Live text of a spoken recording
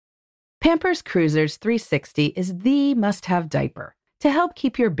Pampers Cruisers 360 is the must-have diaper to help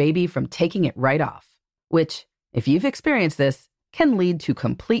keep your baby from taking it right off, which, if you've experienced this, can lead to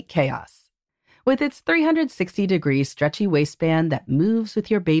complete chaos. With its 360-degree stretchy waistband that moves with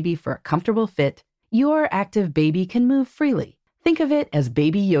your baby for a comfortable fit, your active baby can move freely. Think of it as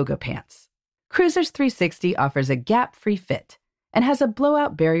baby yoga pants. Cruisers 360 offers a gap-free fit and has a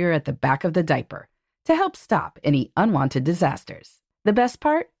blowout barrier at the back of the diaper to help stop any unwanted disasters. The best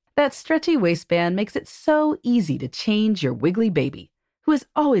part? That stretchy waistband makes it so easy to change your wiggly baby, who is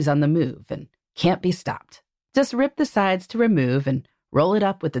always on the move and can't be stopped. Just rip the sides to remove and roll it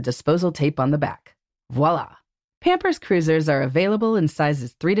up with the disposal tape on the back. Voila! Pampers Cruisers are available in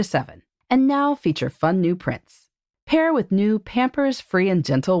sizes 3 to 7 and now feature fun new prints. Pair with new Pampers Free and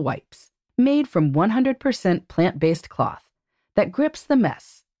Gentle wipes, made from 100% plant-based cloth that grips the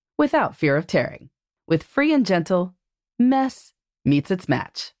mess without fear of tearing. With Free and Gentle, mess meets its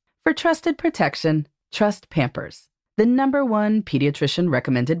match. For trusted protection, trust Pampers, the #1 pediatrician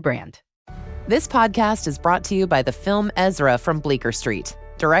recommended brand. This podcast is brought to you by the film Ezra from Bleecker Street,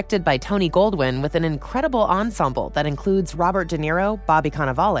 directed by Tony Goldwyn with an incredible ensemble that includes Robert De Niro, Bobby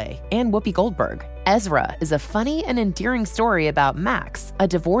Cannavale, and Whoopi Goldberg. Ezra is a funny and endearing story about Max, a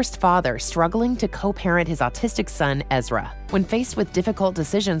divorced father struggling to co-parent his autistic son, Ezra. When faced with difficult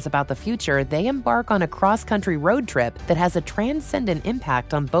decisions about the future, they embark on a cross-country road trip that has a transcendent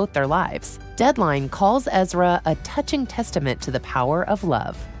impact on both their lives. Deadline calls Ezra a touching testament to the power of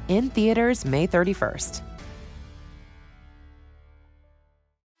love. In theaters May 31st.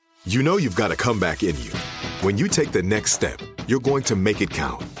 You know you've got a comeback in you. When you take the next step, you're going to make it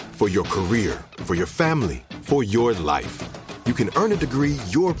count. For your career, for your family, for your life. You can earn a degree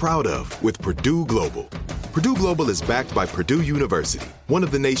you're proud of with Purdue Global. Purdue Global is backed by Purdue University, one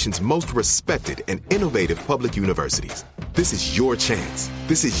of the nation's most respected and innovative public universities. This is your chance.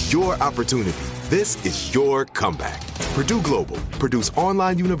 This is your opportunity. This is your comeback. Purdue Global, Purdue's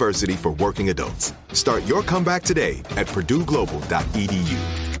online university for working adults. Start your comeback today at purdueglobal.edu.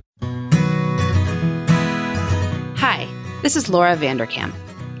 Hi, this is Laura Vanderkam.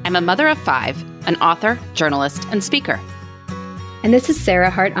 I'm a mother of 5, an author, journalist, and speaker. And this is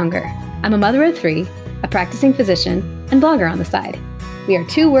Sarah Hart Unger. I'm a mother of 3, a practicing physician, and blogger on the side. We are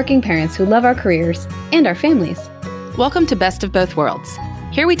 2 working parents who love our careers and our families. Welcome to Best of Both Worlds.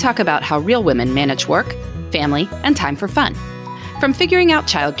 Here we talk about how real women manage work, family, and time for fun. From figuring out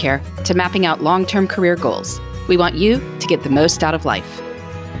childcare to mapping out long-term career goals, we want you to get the most out of life.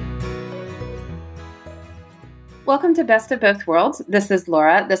 Welcome to Best of Both Worlds. This is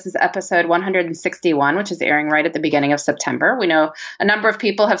Laura. This is episode 161, which is airing right at the beginning of September. We know a number of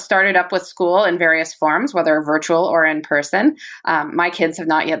people have started up with school in various forms, whether virtual or in person. My kids have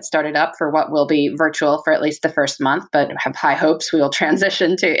not yet started up for what will be virtual for at least the first month, but have high hopes we will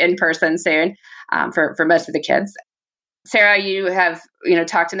transition to in-person soon for most of the kids. Sarah, you have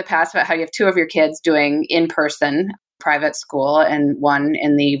talked in the past about how you have 2 of your kids doing in-person private school and 1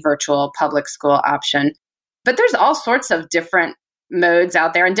 in the virtual public school option. But there's all sorts of different modes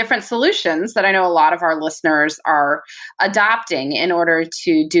out there and different solutions that I know a lot of our listeners are adopting in order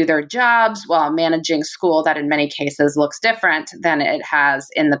to do their jobs while managing school that in many cases looks different than it has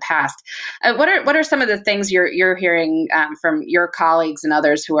in the past. What are some of the things you're hearing from your colleagues and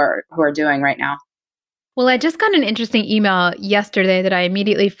others who are doing right now? Well, I just got an interesting email yesterday that I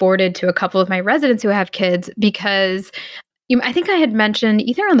immediately forwarded to a couple of my residents who have kids because I think I had mentioned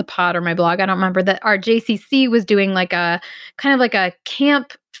either on the pod or my blog, I don't remember, that our JCC was doing like a kind of like a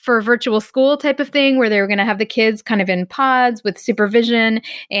camp for virtual school type of thing where they were going to have the kids kind of in pods with supervision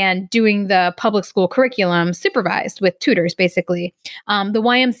and doing the public school curriculum supervised with tutors, basically. The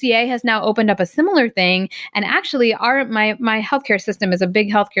YMCA has now opened up a similar thing. And actually, my healthcare system is a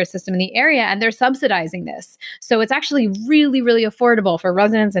big healthcare system in the area, and they're subsidizing this. So it's actually really, really affordable for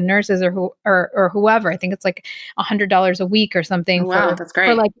residents and nurses or whoever. I think it's like $100 a week or something. Wow, that's great.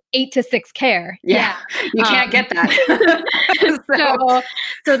 For like 8 to 6 care. Yeah. You can't get that.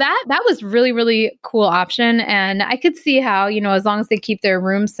 So that was really, really cool option. And I could see how, as long as they keep their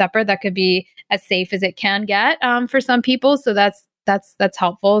rooms separate, that could be as safe as it can get for some people. So that's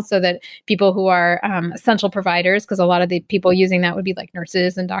helpful so that people who are essential providers, because a lot of the people using that would be like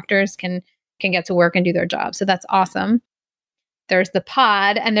nurses and doctors, can get to work and do their job. So that's awesome. There's the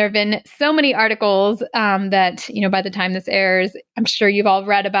pod, and there have been so many articles that, by the time this airs, I'm sure you've all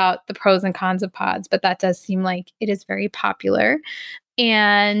read about the pros and cons of pods, but that does seem like it is very popular.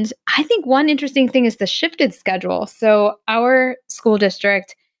 And I think one interesting thing is the shifted schedule. So our school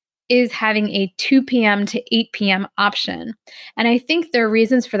district is having a 2 p.m. to 8 p.m. option. And I think their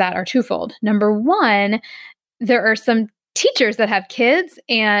reasons for that are twofold. Number one, there are some teachers that have kids,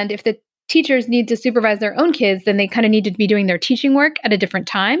 and if the teachers need to supervise their own kids, then they kind of need to be doing their teaching work at a different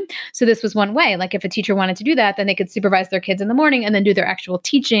time. So this was one way. Like if a teacher wanted to do that, then they could supervise their kids in the morning and then do their actual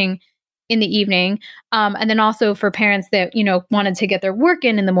teaching in the evening. And then also for parents that, wanted to get their work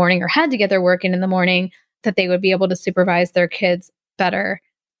in the morning or had to get their work in the morning, that they would be able to supervise their kids better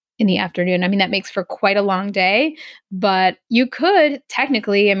in the afternoon. I mean, that makes for quite a long day, but you could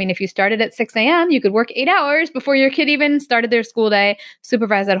technically, if you started at 6 a.m., you could work 8 hours before your kid even started their school day,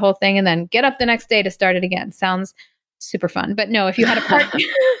 supervise that whole thing, and then get up the next day to start it again. Sounds super fun. But no, if you had a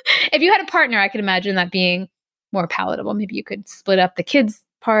partner, I could imagine that being more palatable. Maybe you could split up the kids'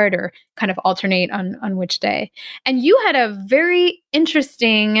 part or kind of alternate on which day. And you had a very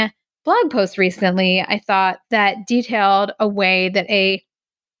interesting blog post recently, I thought, that detailed a way that a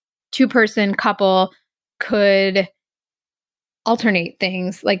two-person couple could alternate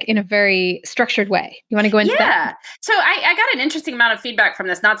things like in a very structured way. You want to go into that? Yeah. So I got an interesting amount of feedback from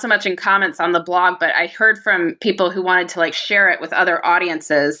this, not so much in comments on the blog, but I heard from people who wanted to like share it with other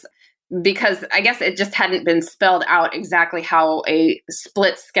audiences, because I guess it just hadn't been spelled out exactly how a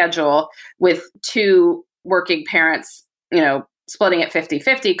split schedule with two working parents, splitting it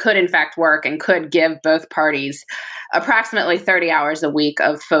 50-50 could in fact work and could give both parties approximately 30 hours a week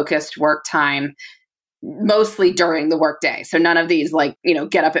of focused work time, mostly during the workday. So none of these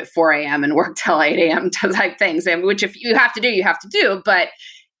get up at 4 a.m. and work till 8 a.m. type things, and which if you have to do, you have to do, but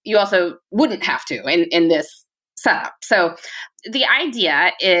you also wouldn't have to in this setup. So the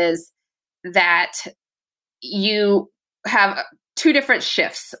idea is that you have two different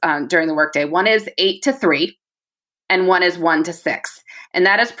shifts during the workday. One is 8 to 3 and one is 1 to 6. And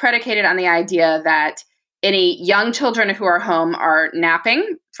that is predicated on the idea that any young children who are home are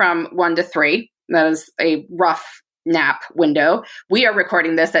napping from 1 to 3. That is a rough nap window. We are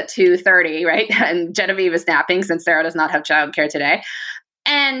recording this at 2:30, right? And Genevieve is napping since Sarah does not have childcare today.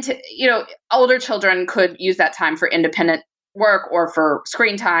 And, older children could use that time for independent work or for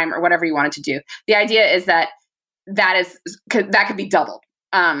screen time or whatever you wanted to do. The idea is that could be doubled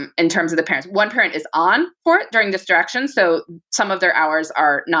in terms of the parents. One parent is on for it during this direction. So some of their hours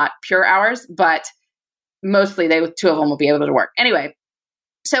are not pure hours, but mostly two of them will be able to work. Anyway,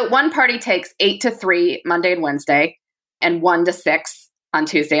 so one party takes 8 to 3 Monday and Wednesday and 1 to 6 on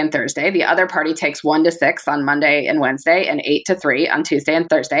Tuesday and Thursday. The other party takes 1 to 6 on Monday and Wednesday and 8 to 3 on Tuesday and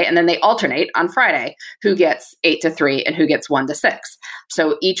Thursday. And then they alternate on Friday who gets 8 to 3 and who gets 1 to 6.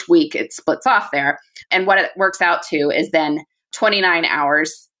 So each week it splits off there. And what it works out to is then 29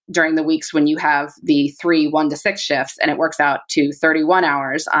 hours during the weeks when you have the 3 1 to 6 shifts. And it works out to 31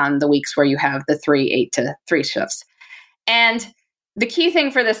 hours on the weeks where you have the 3 8 to 3 shifts. And the key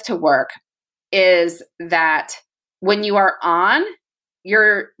thing for this to work is that when you are on,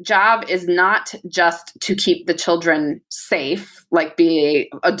 your job is not just to keep the children safe, like be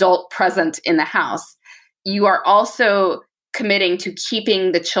an adult present in the house. You are also committing to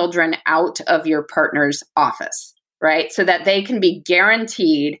keeping the children out of your partner's office, right? So that they can be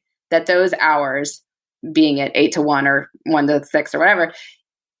guaranteed that those hours, being at 8 to 1 or 1 to 6 or whatever,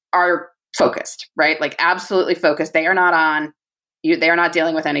 are focused, right? Like absolutely focused. They are not on, they are not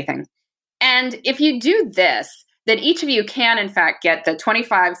dealing with anything. And if you do this, then each of you can, in fact, get the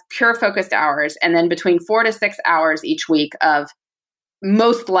 25 pure focused hours and then between 4 to 6 hours each week of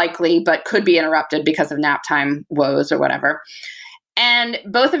most likely, but could be interrupted because of nap time woes or whatever. And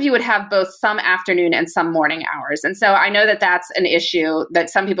both of you would have both some afternoon and some morning hours. And so I know that that's an issue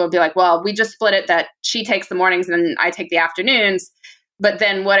that some people would be like, well, we just split it that she takes the mornings and I take the afternoons. But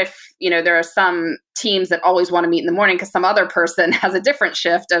then what if, there are some teams that always want to meet in the morning because some other person has a different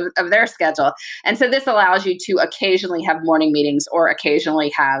shift of their schedule. And so this allows you to occasionally have morning meetings or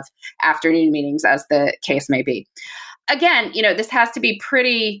occasionally have afternoon meetings as the case may be. Again, this has to be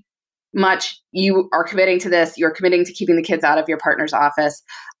pretty much you are committing to this. You're committing to keeping the kids out of your partner's office.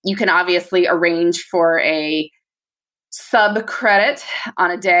 You can obviously arrange for a sub credit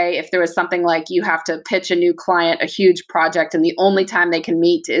on a day if there was something like you have to pitch a new client a huge project and the only time they can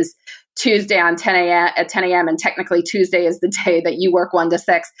meet is Tuesday on 10 a.m. at 10 a.m. and technically Tuesday is the day that you work 1 to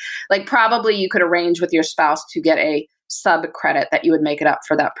 6. Like probably you could arrange with your spouse to get a sub credit that you would make it up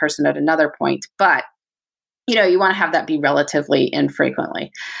for that person at another point. But you want to have that be relatively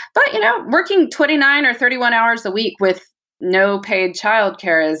infrequently. But, working 29 or 31 hours a week with no paid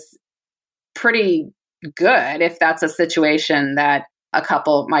childcare is pretty good if that's a situation that a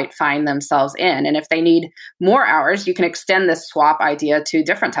couple might find themselves in. And if they need more hours, you can extend this swap idea to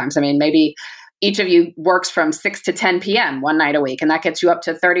different times. I mean, maybe each of you works from 6 to 10 p.m. one night a week, and that gets you up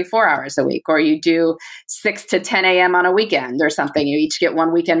to 34 hours a week. Or you do 6 to 10 a.m. on a weekend or something. You each get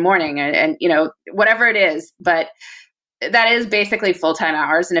one weekend morning and whatever it is. But that is basically full-time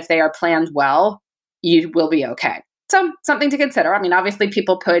hours. And if they are planned well, you will be okay. So something to consider. I mean, obviously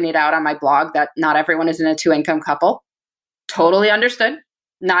people putting it out on my blog that not everyone is in a 2-income couple. Totally understood.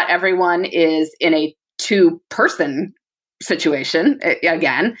 Not everyone is in a 2-person situation.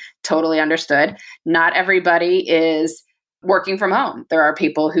 Again, totally understood. Not everybody is working from home. There are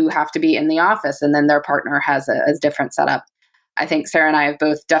people who have to be in the office and then their partner has a different setup. I think Sarah and I have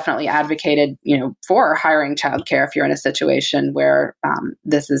both definitely advocated, for hiring childcare if you're in a situation where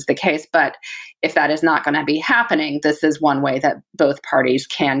this is the case. But if that is not going to be happening, this is one way that both parties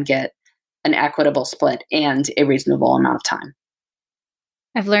can get an equitable split and a reasonable amount of time.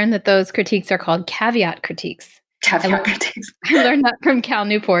 I've learned that those critiques are called caveat critiques. Critiques. I learned that from Cal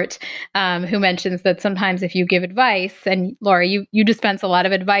Newport, who mentions that sometimes if you give advice, and Laura, you dispense a lot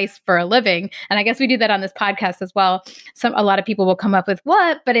of advice for a living, and I guess we do that on this podcast as well. A lot of people will come up with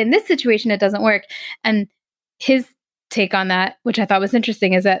what, but in this situation, it doesn't work. And his take on that, which I thought was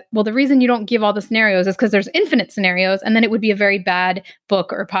interesting, is that, well, the reason you don't give all the scenarios is because there's infinite scenarios, and then it would be a very bad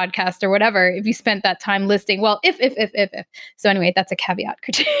book or podcast or whatever if you spent that time listing, well, if. So anyway, that's a caveat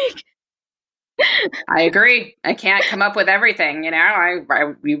critique. I agree. I can't come up with everything.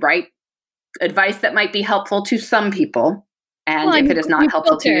 We write advice that might be helpful to some people. And if it is not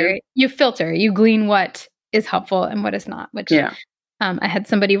helpful to you filter, you glean what is helpful and what is not, which I had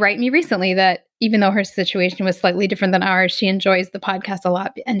somebody write me recently that even though her situation was slightly different than ours, she enjoys the podcast a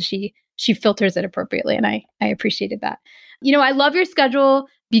lot and she filters it appropriately. And I appreciated that. I love your schedule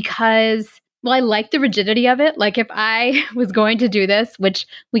because, well, I like the rigidity of it. Like if I was going to do this, which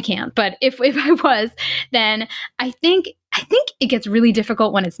we can't, but if I was, then I think it gets really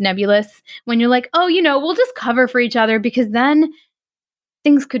difficult when it's nebulous, when you're like, oh, we'll just cover for each other, because then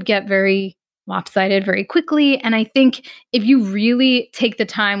things could get very lopsided very quickly. And I think if you really take the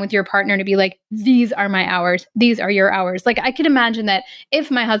time with your partner to be like, these are my hours, these are your hours. Like I could imagine that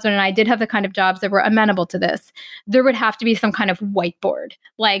if my husband and I did have the kind of jobs that were amenable to this, there would have to be some kind of whiteboard.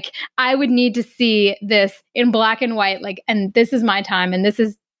 Like I would need to see this in black and white, like, and this is my time and this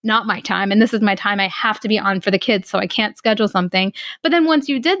is not my time. And this is my time I have to be on for the kids. So I can't schedule something. But then once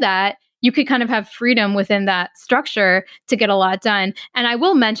you did that, you could kind of have freedom within that structure to get a lot done. And I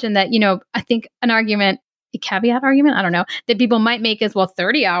will mention that, I think a caveat argument, I don't know, that people might make is, well,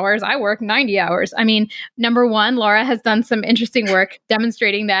 30 hours, I work 90 hours. I mean, number one, Laura has done some interesting work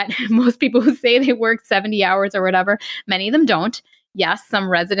demonstrating that most people who say they work 70 hours or whatever, many of them don't. Yes, some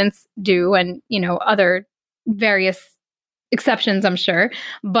residents do, and, other various exceptions, I'm sure,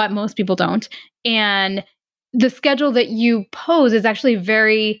 but most people don't. And the schedule that you pose is actually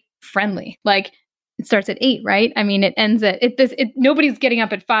very friendly. Like it starts at 8, right? I mean, it ends at nobody's getting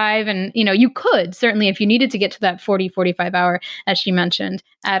up at 5. And, you could certainly, if you needed to get to that 45 hour, as she mentioned,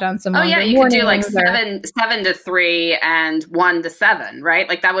 add on some. Oh yeah. You could do like 7 to 3 and 1 to 7, right?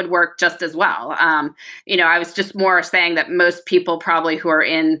 Like that would work just as well. I was just more saying that most people probably who are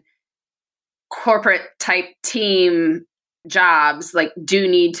in corporate type team jobs like do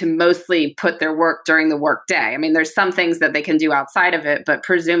need to mostly put their work during the work day. I mean, there's some things that they can do outside of it, but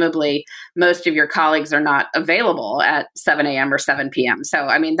presumably most of your colleagues are not available at 7 a.m. or 7 p.m. So,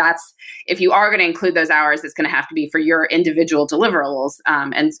 I mean, if you are going to include those hours, it's going to have to be for your individual deliverables.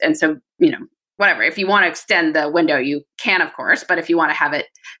 And so, whatever, if you want to extend the window, you can, of course, but if you want to have it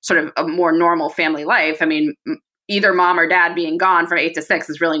sort of a more normal family life, I mean, either mom or dad being gone from 8 to 6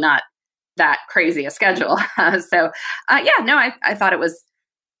 is really not that crazy a schedule. I thought it was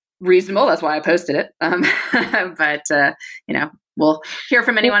reasonable. That's why I posted it. But we'll hear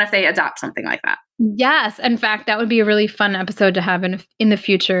from anyone if they adopt something like that. Yes. In fact, that would be a really fun episode to have in the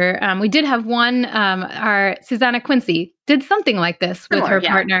future. We did have one, our Susanna Quincy did something like this with her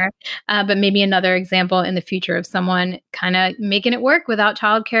partner, but maybe another example in the future of someone kind of making it work without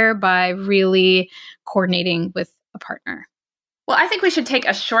childcare by really coordinating with a partner. Well, I think we should take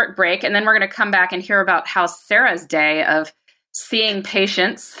a short break, and then we're going to come back and hear about how Sarah's day of seeing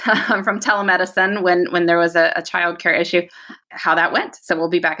patients from telemedicine when there was a childcare issue, how that went. So we'll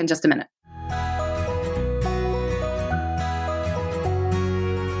be back in just a minute.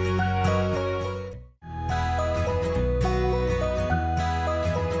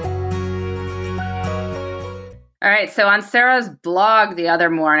 All right. So on Sarah's blog the other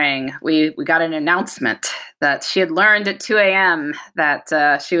morning, we got an announcement that she had learned at 2 a.m.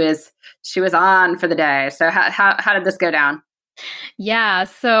 that she was on for the day. So how did this go down? Yeah.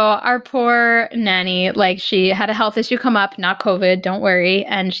 So our poor nanny, like she had a health issue come up, not COVID, don't worry.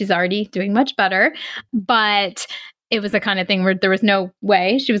 And she's already doing much better. But it was the kind of thing where there was no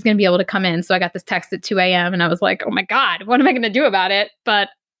way she was going to be able to come in. So I got this text at 2 a.m. and I was like, oh my God, what am I going to do about it? But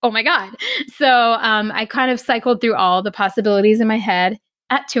oh my God. So I kind of cycled through all the possibilities in my head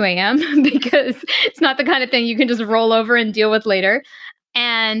at 2 a.m. because it's not the kind of thing you can just roll over and deal with later.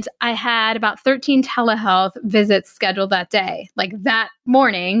 And I had about 13 telehealth visits scheduled that day, like that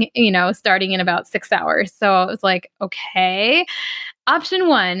morning, starting in about 6 hours. So I was like, okay. Option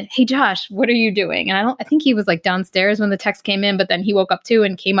one, hey, Josh, what are you doing? And I think he was like downstairs when the text came in, but then he woke up too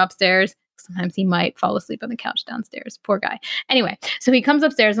and came upstairs. Sometimes he might fall asleep on the couch downstairs. Poor guy. Anyway, so he comes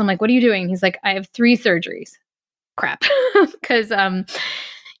upstairs. I'm like, what are you doing? He's like, I have 3 surgeries. Crap. Because,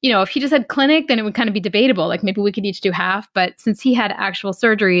 if he just had clinic, then it would kind of be debatable. Like maybe we could each do half. But since he had actual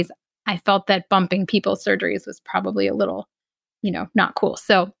surgeries, I felt that bumping people's surgeries was probably a little, not cool.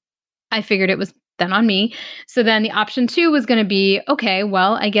 So I figured it was then on me. So then the option 2 was going to be, okay,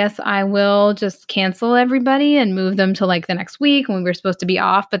 well, I guess I will just cancel everybody and move them to like the next week when we were supposed to be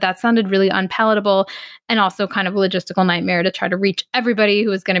off. But that sounded really unpalatable and also kind of a logistical nightmare to try to reach everybody who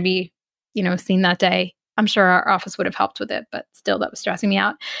was going to be, seen that day. I'm sure our office would have helped with it, but still that was stressing me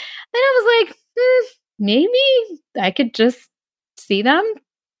out. Then I was like, maybe I could just see them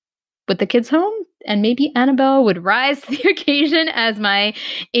with the kids home and maybe Annabelle would rise to the occasion as my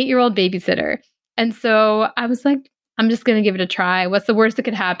 8-year-old babysitter. And so I was like, I'm just going to give it a try. What's the worst that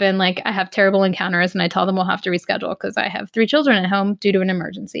could happen? Like I have terrible encounters and I tell them we'll have to reschedule because I have 3 children at home due to an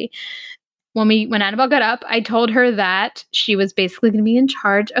emergency. When Annabelle got up, I told her that she was basically going to be in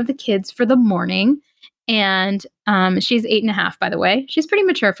charge of the kids for the morning. And she's 8.5, by the way. She's pretty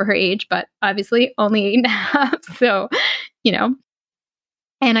mature for her age, but obviously only 8.5. So,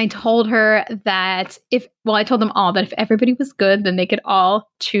 And I told her that I told them all that if everybody was good, then they could all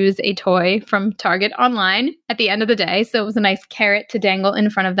choose a toy from Target online at the end of the day. So it was a nice carrot to dangle in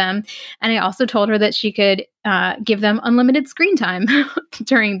front of them. And I also told her that she could give them unlimited screen time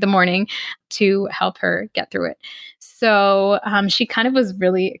during the morning to help her get through it. So she kind of was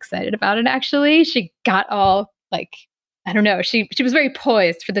really excited about it, actually. She got all like, I don't know, she was very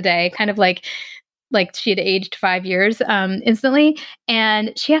poised for the day, kind of like she had aged 5 years instantly.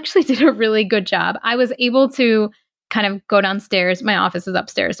 And she actually did a really good job. I was able to kind of go downstairs. My office is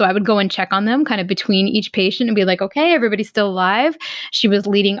upstairs. So I would go and check on them kind of between each patient and be like, okay, everybody's still alive. She was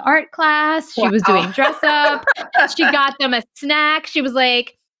leading art class. She was doing dress up. She got them a snack. She was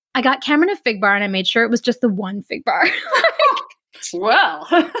like, I got Cameron a fig bar and I made sure it was just the one fig bar. Well.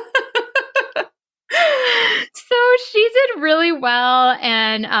 So she did really well.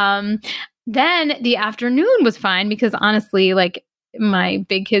 And then the afternoon was fine because honestly, like my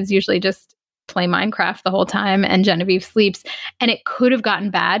big kids usually just play Minecraft the whole time and Genevieve sleeps. And it could have gotten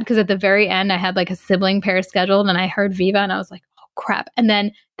bad because at the very end, I had like a sibling pair scheduled and I heard Viva and I was like, oh crap. And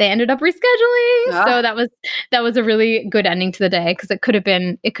then they ended up rescheduling. Yeah. So that was a really good ending to the day because it could have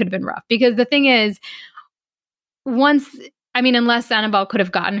been rough. Because the thing is, unless Annabelle could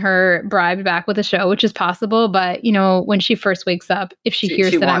have gotten her bribed back with a show, which is possible, but when she first wakes up, if she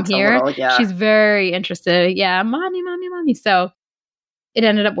hears that I'm here, she's very interested. Yeah, mommy. So it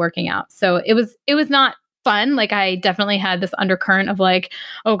ended up working out. So it was not fun. Like I definitely had this undercurrent of like,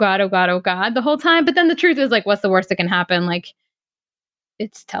 oh God, the whole time. But then the truth is like, what's the worst that can happen? Like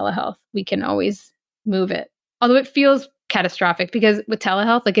it's telehealth. We can always move it. Although it feels catastrophic because with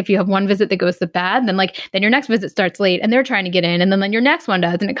telehealth, like if you have one visit that goes to bad, then your next visit starts late and they're trying to get in and then your next one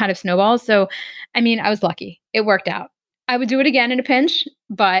does and it kind of snowballs. So, I was lucky. It worked out. I would do it again in a pinch,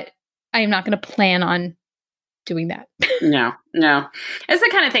 but I am not going to plan on doing that. No. It's the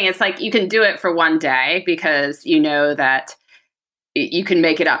kind of thing, it's like you can do it for one day because you know that you can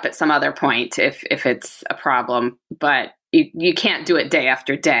make it up at some other point if it's a problem, but you can't do it day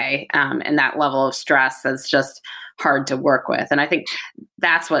after day. And that level of stress is just hard to work with. And I think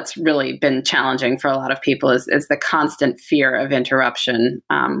that's what's really been challenging for a lot of people is the constant fear of interruption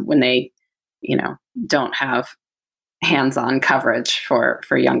when they, don't have hands-on coverage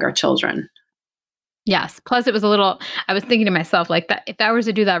for younger children. Yes. Plus it was I was thinking to myself like that, if I was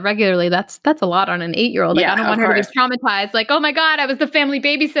to do that regularly, that's a lot on an 8-year-old. Like, I don't want her to be traumatized. Like, oh my God, I was the family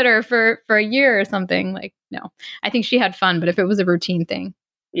babysitter for a year or something. Like, no, I think she had fun, but if it was a routine thing,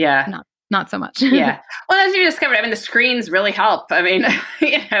 not so much. Yeah. Well, as you discovered, the screens really help. We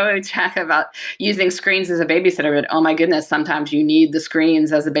talk about using screens as a babysitter, but oh my goodness, sometimes you need the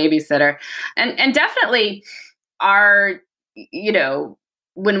screens as a babysitter. And definitely when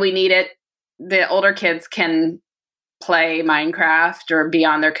we need it, the older kids can play Minecraft or be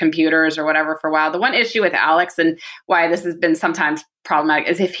on their computers or whatever for a while. The one issue with Alex and why this has been sometimes problematic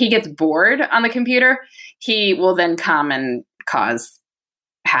is if he gets bored on the computer, he will then come and cause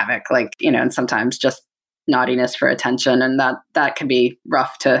havoc, and sometimes just naughtiness for attention, and that can be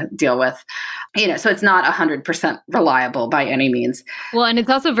rough to deal with. So it's not 100% reliable by any means. Well, and it's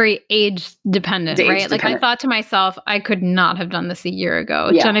also very age dependent, right? Dependent. Like I thought to myself, I could not have done this a year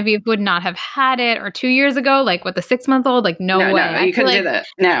ago. Yeah. Genevieve would not have had it, or 2 years ago, like with the 6-month-old, like no way. No, you couldn't do that.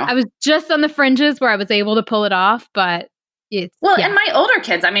 No. I was just on the fringes where I was able to pull it off, but it's... And my older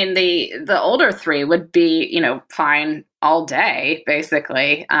kids, I mean, the older 3 would be, fine all day,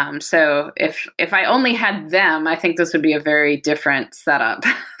 basically. So if I only had them, I think this would be a very different setup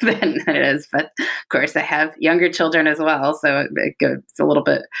than it is. But of course, I have younger children as well, so it's a little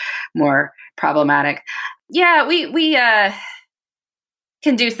bit more problematic. Yeah, we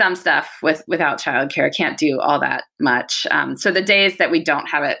can do some stuff without childcare. Can't do all that much. So the days that we don't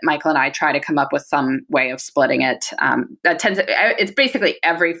have it, Michael and I try to come up with some way of splitting it. It's basically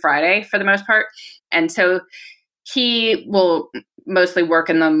every Friday for the most part, and so he will mostly work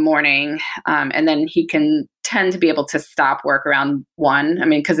in the morning, and then he can tend to be able to stop work around 1. I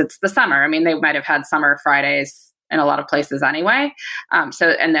mean, because it's the summer. I mean, they might have had summer Fridays in a lot of places anyway.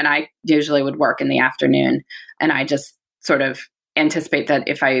 And then I usually would work in the afternoon, and I just sort of anticipate that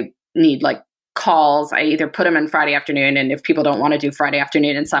if I need like calls, I either put them in Friday afternoon, and if people don't want to do Friday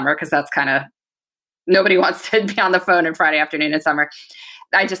afternoon in summer, because that's kind of, nobody wants to be on the phone on Friday afternoon in summer,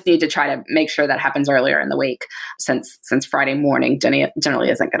 I just need to try to make sure that happens earlier in the week, since Friday morning generally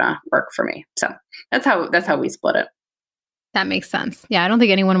isn't going to work for me. So that's how we split it. That makes sense. Yeah, I don't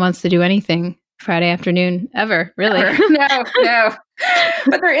think anyone wants to do anything Friday afternoon ever, really. No.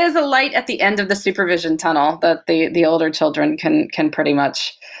 But there is a light at the end of the supervision tunnel that the older children can pretty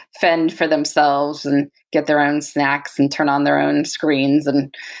much fend for themselves and get their own snacks and turn on their own screens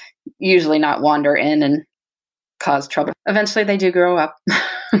and usually not wander in and cause trouble. Eventually they do grow up.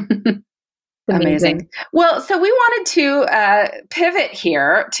 Amazing. Well, so we wanted to pivot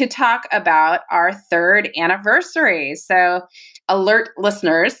here to talk about our 3rd anniversary. So alert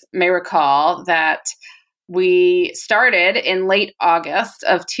listeners may recall that we started in late August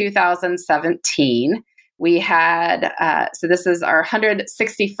of 2017. We had, so this is our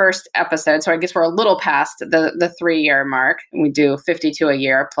 161st episode. So I guess we're a little past the 3-year mark. We do 52 a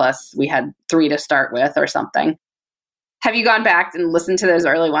year, plus we had 3 to start with or something. Have you gone back and listened to those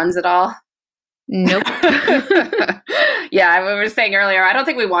early ones at all? Nope. Yeah, we were saying earlier, I don't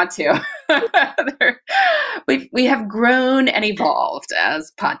think we want to. We have grown and evolved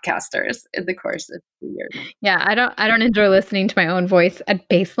as podcasters in the course of the years. Yeah, I don't enjoy listening to my own voice at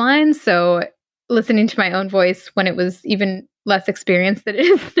baseline. So listening to my own voice when it was even less experienced than it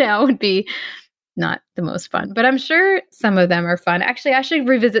is now would be not the most fun. But I'm sure some of them are fun. Actually, I should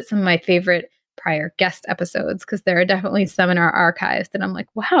revisit some of my favorite prior guest episodes, because there are definitely some in our archives that I'm like,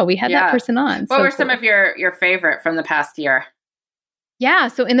 wow, we had that person on. What were some of your favorite from the past year? Yeah,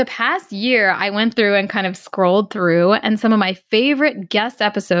 so in the past year, I went through and kind of scrolled through, and some of my favorite guest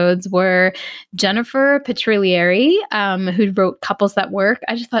episodes were Jennifer Petrilieri, who wrote Couples That Work.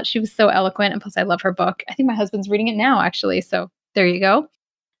 I just thought she was so eloquent, and plus I love her book. I think my husband's reading it now, actually, so there you go.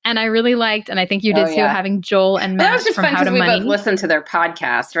 And I really liked, and I think you did too, having Joel and Matt. That was just from fun because we both listened to their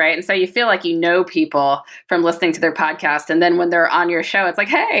podcast, right? And so you feel like you know people from listening to their podcast, and then when they're on your show, it's like,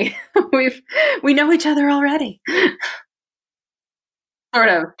 hey, we know each other already.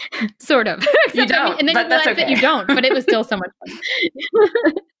 Sort of. You don't, and then you realize that you don't, but it was still so much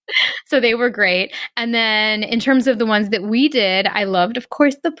fun. So they were great. And then in terms of the ones that we did, I loved, of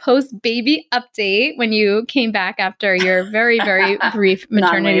course, the post-baby update when you came back after your very, very brief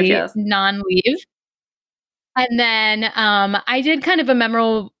maternity non-leave. And then I did kind of a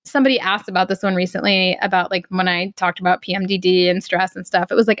memorable, somebody asked about this one recently, about like when I talked about PMDD and stress and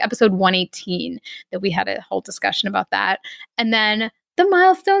stuff. It was like episode 118 that we had a whole discussion about that. And then the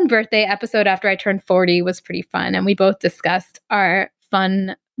milestone birthday episode after I turned 40 was pretty fun. And we both discussed our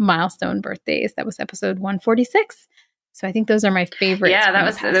fun milestone birthdays. That was episode 146. So I think those are my favorites.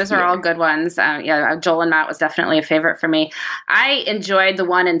 Yeah, those are all good ones. Joel and Matt was definitely a favorite for me. I enjoyed the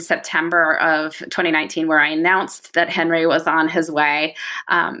one in September of 2019 where I announced that Henry was on his way.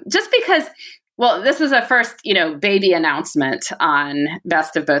 Just because, well, this was a first, baby announcement on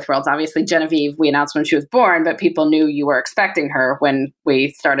Best of Both Worlds. Obviously, Genevieve, we announced when she was born, but people knew you were expecting her when we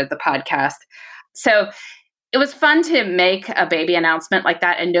started the podcast. So it was fun to make a baby announcement like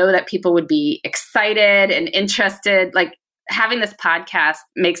that and know that people would be excited and interested. Like having this podcast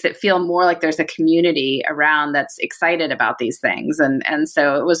makes it feel more like there's a community around that's excited about these things. And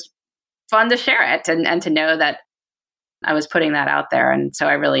so it was fun to share it and to know that I was putting that out there. And so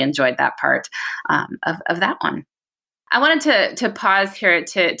I really enjoyed that part of that one. I wanted to pause here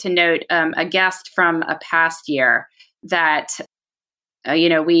to note a guest from a past year that,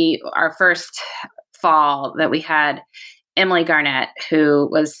 our first fall that we had Emily Garnett, who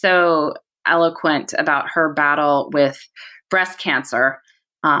was so eloquent about her battle with breast cancer,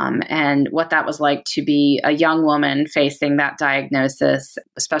 and what that was like to be a young woman facing that diagnosis,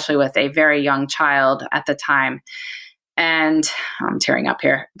 especially with a very young child at the time. And I'm tearing up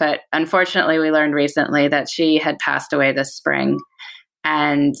here, but unfortunately, we learned recently that she had passed away this spring.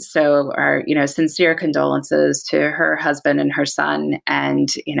 And so our, sincere condolences to her husband and her son. And,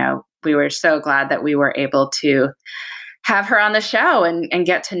 we were so glad that we were able to have her on the show and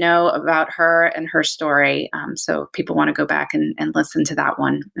get to know about her and her story. So people want to go back and listen to that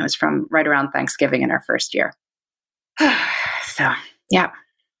one. It was from right around Thanksgiving in our first year. So, yeah.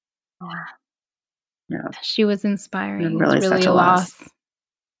 She was inspiring. Really, it's really such a loss.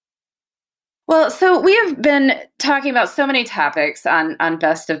 Well, so we have been talking about so many topics on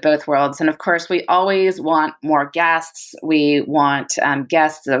Best of Both Worlds. And of course, we always want more guests. We want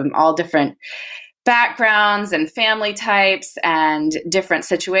guests of all different backgrounds and family types and different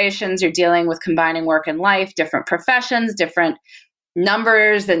situations. You're dealing with combining work and life, different professions, different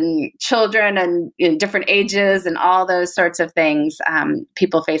numbers and children and in different ages and all those sorts of things,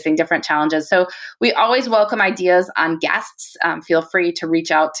 people facing different challenges. So we always welcome ideas on guests. Feel free to reach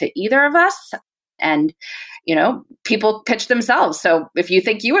out to either of us. And, people pitch themselves. So if you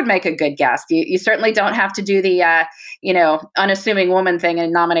think you would make a good guest, you certainly don't have to do the, unassuming woman thing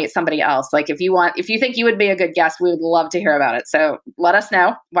and nominate somebody else. Like if you think you would be a good guest, we would love to hear about it. So let us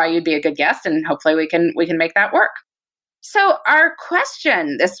know why you'd be a good guest, and hopefully we can make that work. So our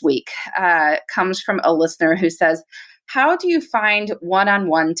question this week comes from a listener who says, how do you find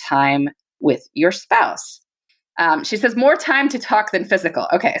one-on-one time with your spouse? She says, more time to talk than physical.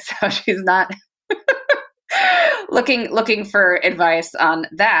 Okay, so she's not looking for advice on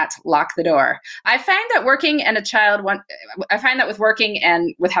that. Lock the door. I find that with working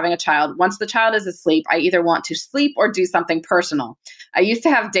and with having a child, once the child is asleep, I either want to sleep or do something personal. I used to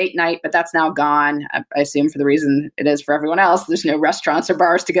have date night, but that's now gone. I assume for the reason it is for everyone else. There's no restaurants or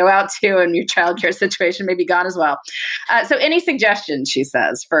bars to go out to, and your childcare situation may be gone as well. So any suggestions, she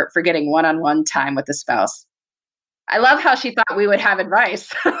says, for getting one-on-one time with the spouse? I love how she thought we would have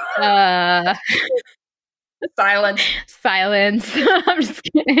advice. Silence. I'm just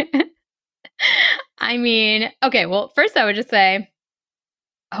kidding. I mean, okay, well, first I would just say,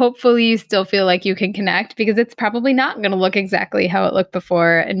 hopefully you still feel like you can connect, because it's probably not going to look exactly how it looked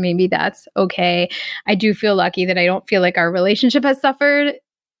before. And maybe that's okay. I do feel lucky that I don't feel like our relationship has suffered,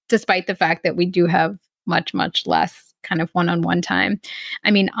 despite the fact that we do have much, much less kind of one-on-one time. I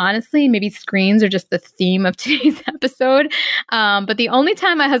mean, honestly, maybe screens are just the theme of today's episode. But the only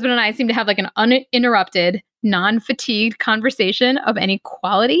time my husband and I seem to have like an uninterrupted, non-fatigued conversation of any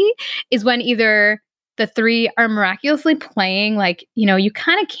quality is when either the three are miraculously playing, like, you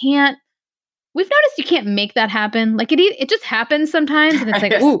kind of can't, we've noticed you can't make that happen. Like it just happens sometimes, and it's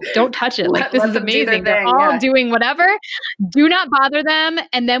like, ooh, don't touch it. Like this is amazing. They're all doing whatever. Do not bother them.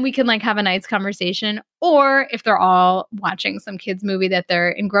 And then we can like have a nice conversation. Or if they're all watching some kids movie that they're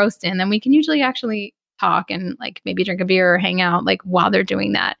engrossed in, then we can usually actually talk and like maybe drink a beer or hang out like while they're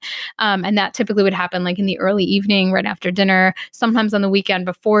doing that. And that typically would happen like in the early evening, right after dinner, sometimes on the weekend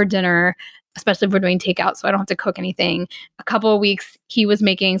before dinner, especially if we're doing takeout, so I don't have to cook anything. A couple of weeks, he was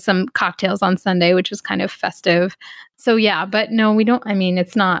making some cocktails on Sunday, which was kind of festive. So yeah, but no, we don't, I mean,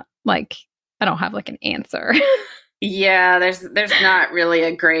 it's not like, I don't have like an answer. Yeah, there's not really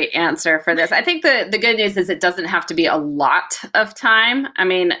a great answer for this. I think the good news is it doesn't have to be a lot of time. I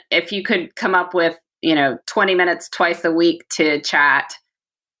mean, if you could come up with, 20 minutes twice a week to chat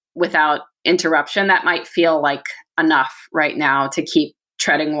without interruption, that might feel like enough right now to keep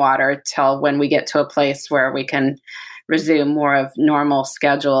treading water till when we get to a place where we can resume more of normal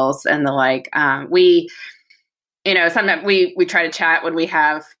schedules and the like. We, sometimes we try to chat when we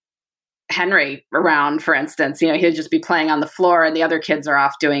have Henry around, for instance. He'll just be playing on the floor and the other kids are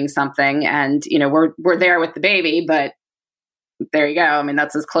off doing something, and we're there with the baby, but there you go. I mean,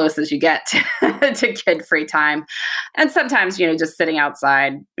 that's as close as you get to kid-free time. And sometimes, just sitting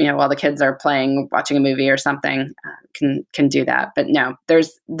outside, while the kids are playing, watching a movie or something, can do that. But no,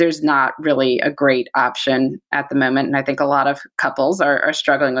 there's not really a great option at the moment. And I think a lot of couples are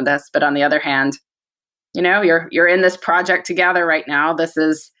struggling with this. But on the other hand, you're in this project together right now. This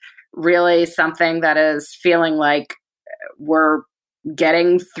is really something that is feeling like we're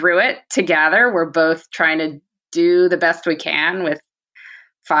getting through it together. We're both trying to do the best we can with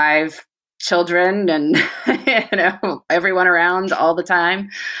 5 children and everyone around all the time.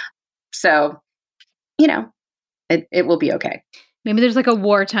 So, it will be okay. Maybe there's like a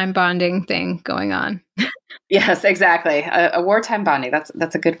wartime bonding thing going on. Yes, exactly. A wartime bonding.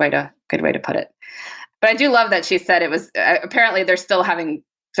 That's a good way to put it. But I do love that she said it was apparently they're still having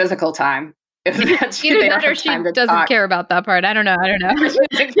physical time. Either that or she doesn't care about that part. I don't know. She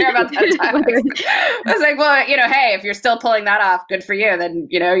doesn't care about that time. I was like, well, hey, if you're still pulling that off, good for you. Then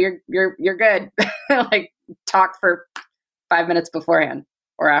you're good. Like talk for 5 minutes beforehand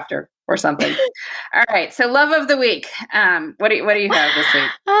or after or something. All right. So love of the week. What do you have this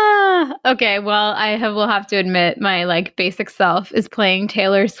week? Okay. Well, will have to admit my basic self is playing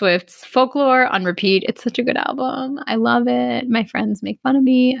Taylor Swift's Folklore on repeat. It's such a good album. I love it. My friends make fun of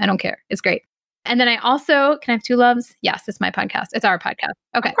me. I don't care. It's great. And then I also, can I have two loves? Yes, it's my podcast. It's our podcast.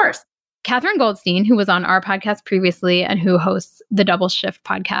 Okay. Of course. Catherine Goldstein, who was on our podcast previously and who hosts the Double Shift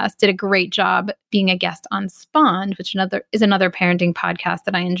podcast, did a great job being a guest on Spawned, which is another parenting podcast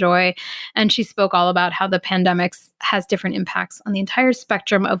that I enjoy. And she spoke all about how the pandemic has different impacts on the entire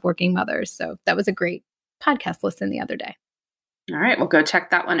spectrum of working mothers. So that was a great podcast listen the other day. All right, well, go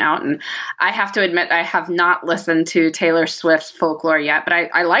check that one out. And I have to admit, I have not listened to Taylor Swift's Folklore yet, but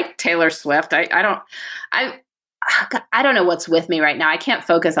I like Taylor Swift. I don't know what's with me right now. I can't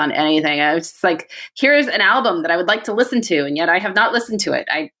focus on anything. I was just like, here's an album that I would like to listen to, and yet I have not listened to it.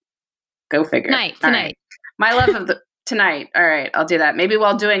 Go figure. Tonight. Right. My love of tonight. All right, I'll do that. Maybe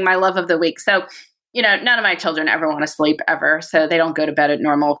while doing my love of the week. So, none of my children ever want to sleep ever, so they don't go to bed at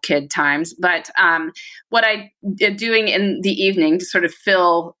normal kid times. But what I am doing in the evening to sort of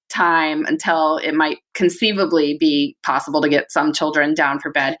fill time until it might conceivably be possible to get some children down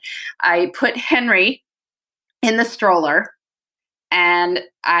for bed, I put Henry in the stroller and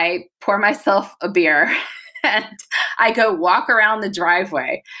I pour myself a beer and I go walk around the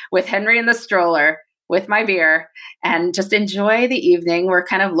driveway with Henry in the stroller with my beer and just enjoy the evening. We're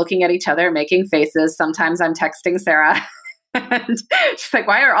kind of looking at each other, making faces. Sometimes I'm texting Sarah and she's like,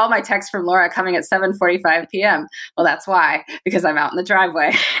 why are all my texts from Laura coming at 7:45 p.m.? Well, that's why, because I'm out in the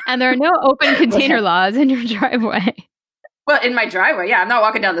driveway. And there are no open container laws in your driveway. Well, in my driveway, yeah. I'm not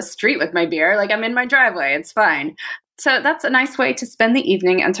walking down the street with my beer. I'm in my driveway. It's fine. So that's a nice way to spend the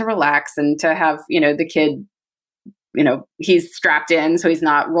evening and to relax and to have, the kid, he's strapped in, so he's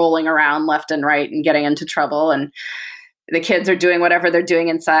not rolling around left and right and getting into trouble. And the kids are doing whatever they're doing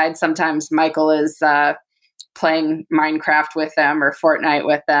inside. Sometimes Michael is playing Minecraft with them or Fortnite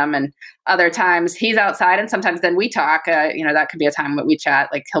with them. And other times he's outside, and sometimes then we talk. That could be a time that we chat.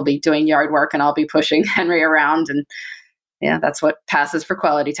 Like he'll be doing yard work and I'll be pushing Henry around, and yeah, that's what passes for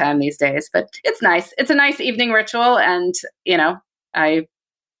quality time these days. But it's nice. It's a nice evening ritual. And, I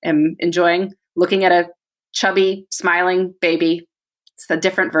am enjoying looking at a chubby, smiling baby. It's a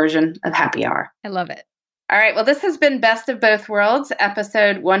different version of happy hour. I love it. All right. Well, this has been Best of Both Worlds,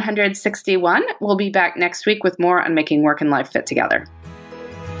 episode 161. We'll be back next week with more on making work and life fit together.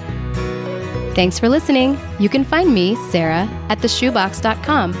 Thanks for listening. You can find me, Sarah, at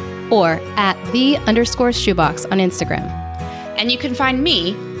theshoebox.com or at @the_shoebox on Instagram. And you can find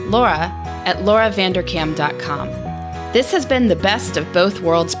me, Laura, at lauravanderkam.com. This has been the Best of Both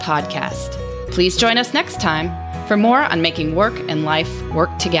Worlds podcast. Please join us next time for more on making work and life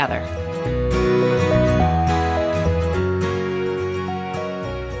work together.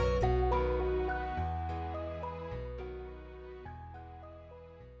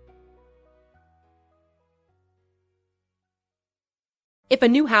 If a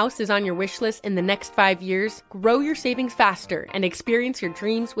new house is on your wish list in the next 5 years, grow your savings faster and experience your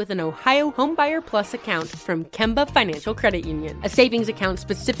dreams with an Ohio Homebuyer Plus account from Kemba Financial Credit Union. A savings account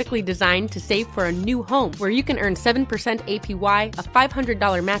specifically designed to save for a new home, where you can earn 7% APY, a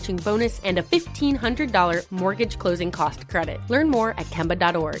 $500 matching bonus, and a $1,500 mortgage closing cost credit. Learn more at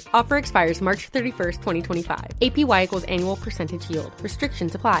Kemba.org. Offer expires March 31st, 2025. APY equals annual percentage yield.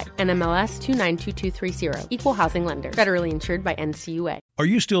 Restrictions apply. NMLS 292230. Equal housing lender. Federally insured by NCUA. Are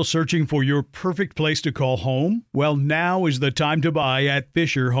you still searching for your perfect place to call home? Well, now is the time to buy at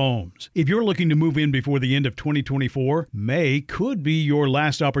Fisher Homes. If you're looking to move in before the end of 2024, May could be your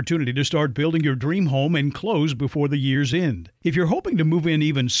last opportunity to start building your dream home and close before the year's end. If you're hoping to move in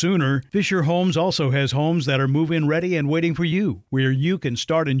even sooner, Fisher Homes also has homes that are move-in ready and waiting for you, where you can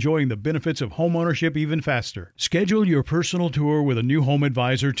start enjoying the benefits of homeownership even faster. Schedule your personal tour with a new home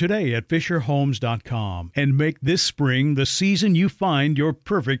advisor today at FisherHomes.com and make this spring the season you find your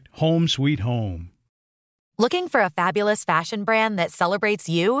perfect home sweet home. Looking for a fabulous fashion brand that celebrates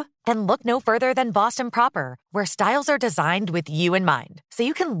you? Then look no further than Boston Proper, where styles are designed with you in mind, so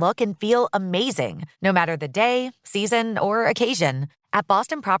you can look and feel amazing, no matter the day, season, or occasion. At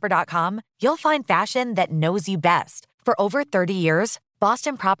BostonProper.com, you'll find fashion that knows you best. For over 30 years,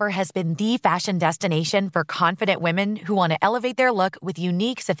 Boston Proper has been the fashion destination for confident women who want to elevate their look with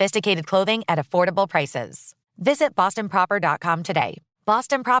unique, sophisticated clothing at affordable prices. Visit bostonproper.com today.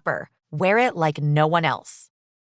 Boston Proper. Wear it like no one else.